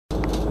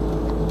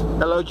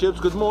Hello chips,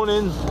 good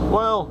morning.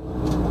 Well,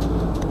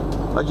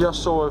 I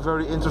just saw a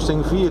very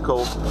interesting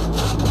vehicle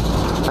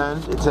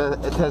and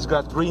it has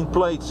got green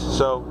plates,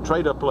 so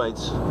trader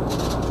plates.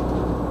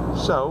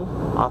 So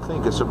I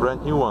think it's a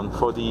brand new one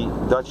for the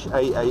Dutch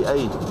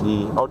AAA,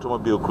 the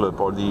automobile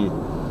club or the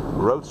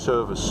road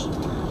service.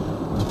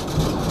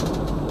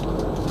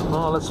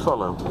 Well, let's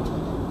follow.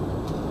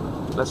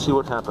 Let's see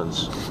what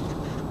happens.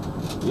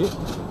 Yeah,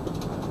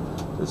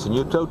 it's a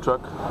new tow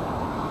truck.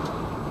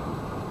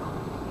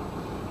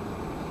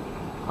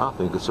 I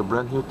think it's a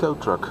brand new tow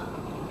truck.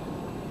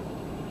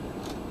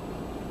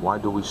 Why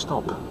do we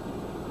stop?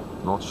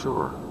 Not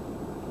sure.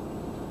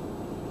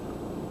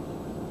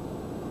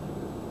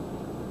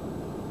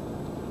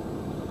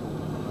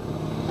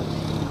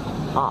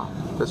 Ah,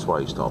 that's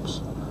why he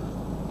stops.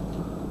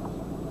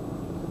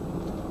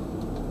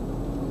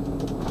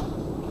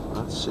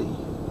 Let's see.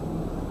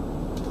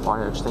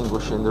 Fire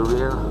extinguisher in the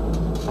rear.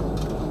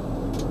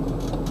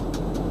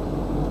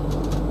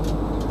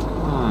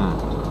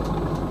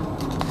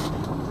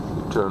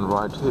 Turn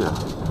right here.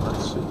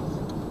 Let's see.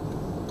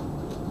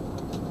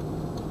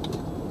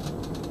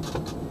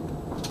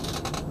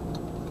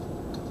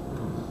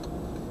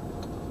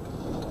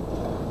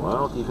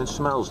 Well, it even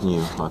smells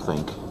new, I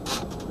think.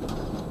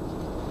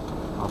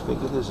 I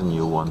think it is a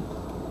new one.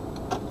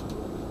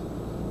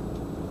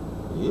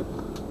 Yep.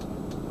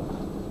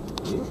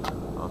 Yep.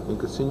 I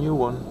think it's a new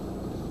one.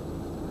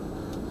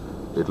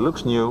 It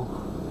looks new.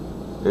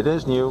 It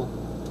is new.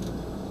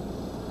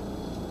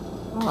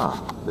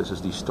 Ah, this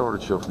is the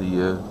storage of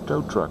the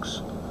tow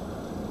trucks.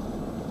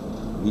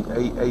 The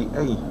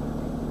AAA.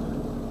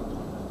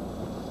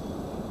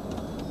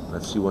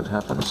 Let's see what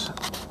happens.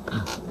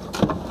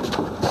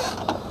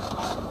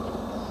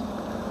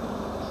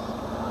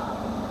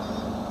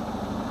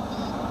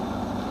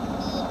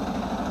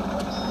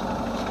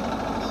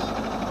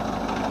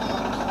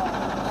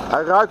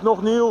 Hij ruikt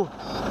nog nieuw.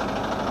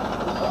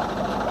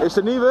 Is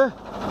de nieuwe?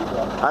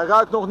 Hij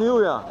ruikt nog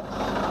nieuw, ja.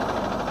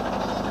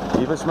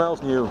 Even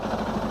smells new.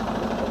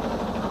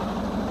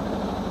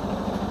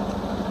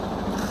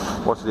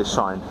 What's this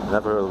sign?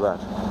 Never heard of that.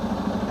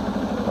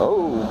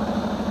 Oh.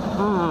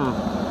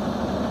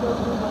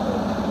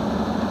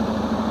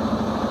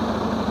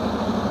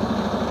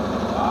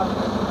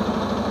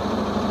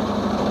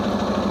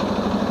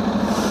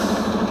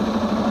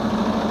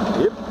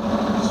 Yep,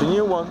 it's a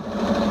new one.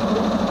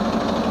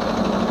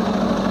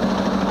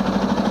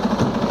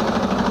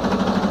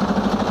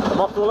 Dat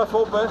mag er wel even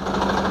op, hè.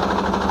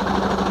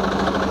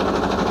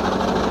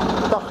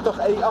 80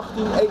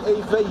 E18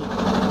 EEV.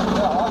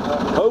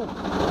 Oh.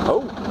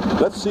 Oh,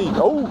 let's see.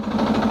 Oh,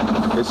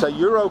 it's a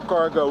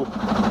Eurocargo,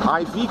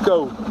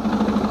 Iveco,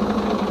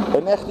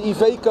 een echte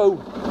Iveco.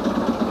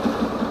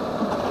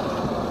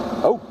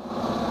 Oh,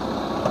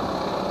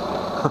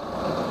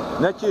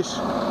 netjes.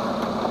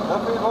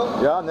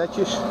 Ja,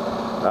 netjes.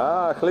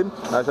 Ah, glimt.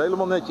 Hij is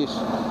helemaal netjes.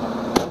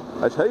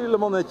 Hij is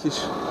helemaal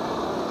netjes.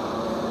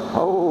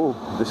 Oh,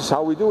 this is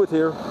how we do it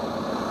here.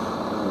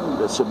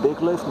 That's a big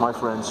lift, my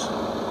friends.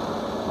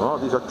 Oh,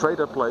 these are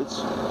trader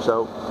plates,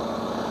 so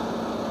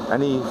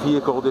any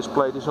vehicle this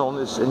plate is on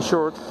is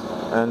insured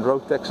and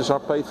road taxes are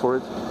paid for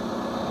it.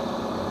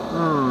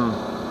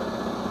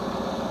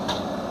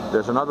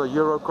 There's another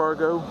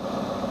Eurocargo.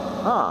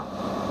 Ah,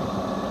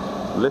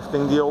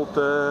 lifting the old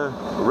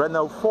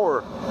Renault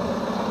 4.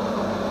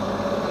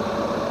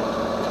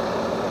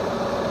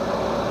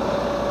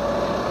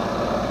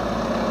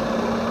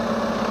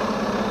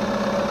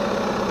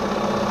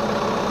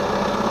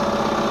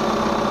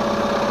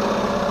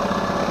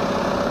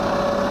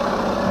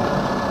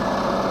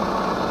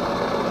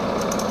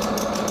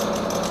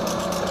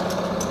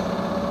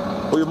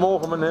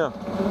 Goedemorgen meneer.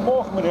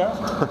 Goedemorgen meneer.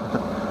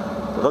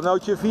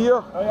 Renaultje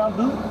 4. Ga je aan het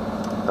doen?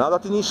 Nou,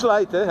 dat hij niet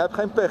slijt, hè? Hij heeft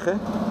geen pech, hè?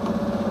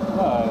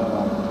 Ja.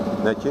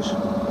 Netjes.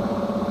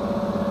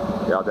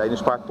 Ja, de ene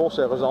spaart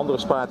postzegels, de andere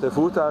spaart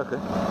voertuigen.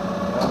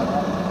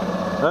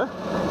 Huh?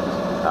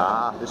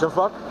 Ja, het is een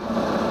vak.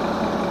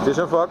 Het is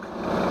een vak.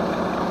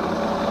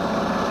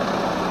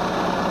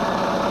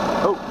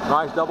 Oh,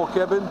 nice double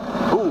cabin.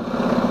 Oeh,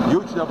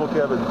 huge double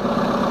cabin.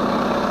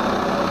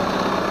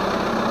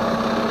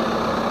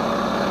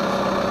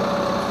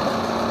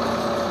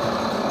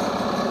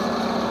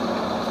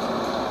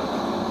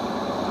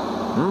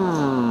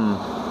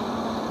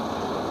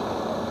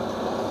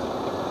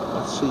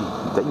 Let's see,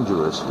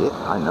 dangerous.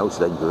 Yeah, I know it's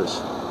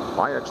dangerous.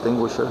 Fire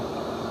extinguisher.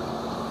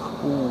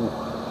 Ooh,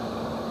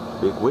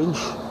 big winch.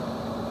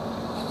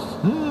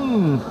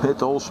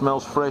 It all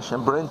smells fresh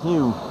and brand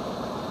new.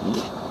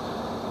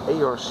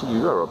 Yeah. ARC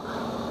Europe.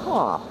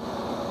 Ah.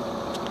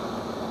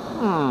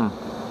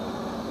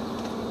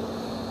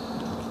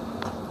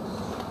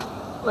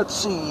 Let's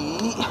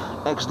see.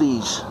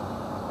 XDs.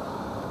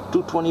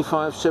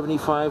 225,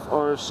 75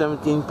 or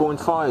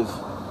 17.5.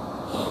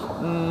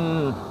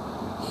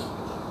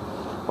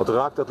 Wat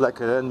raakt dat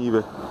lekker, hè,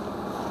 nieuwe?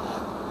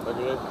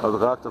 Lekker, hè?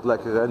 Wat raakt dat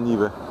lekker, hè,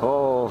 nieuwe?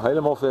 Oh,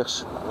 helemaal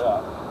vers. Ja.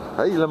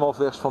 Helemaal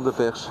vers van de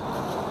vers.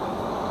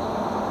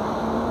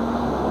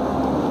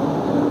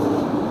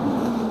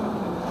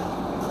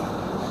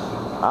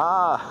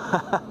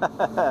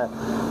 Ah,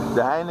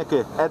 the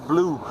Heineken,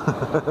 AdBlue.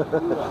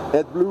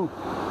 AdBlue.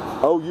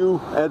 Oh,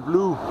 you,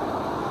 AdBlue.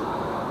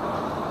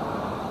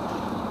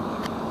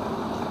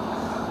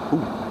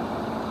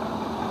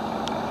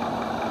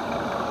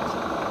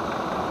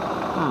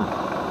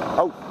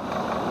 Oh,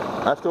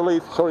 I have to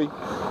leave, sorry.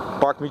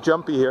 Park me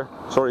jumpy here,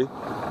 sorry.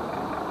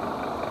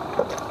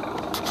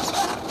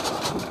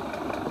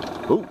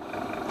 Ooh.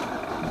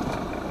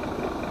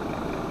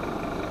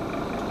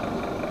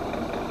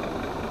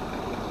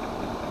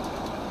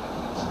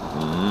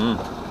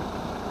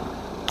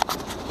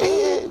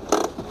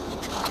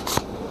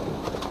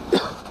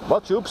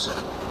 What tubes?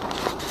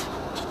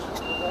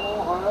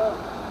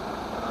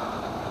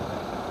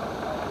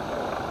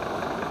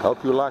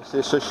 Hope you like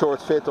this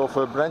short fit of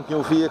brand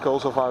new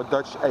vehicles of our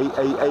Dutch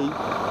AAA.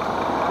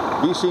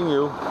 Be seeing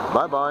you.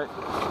 Bye bye.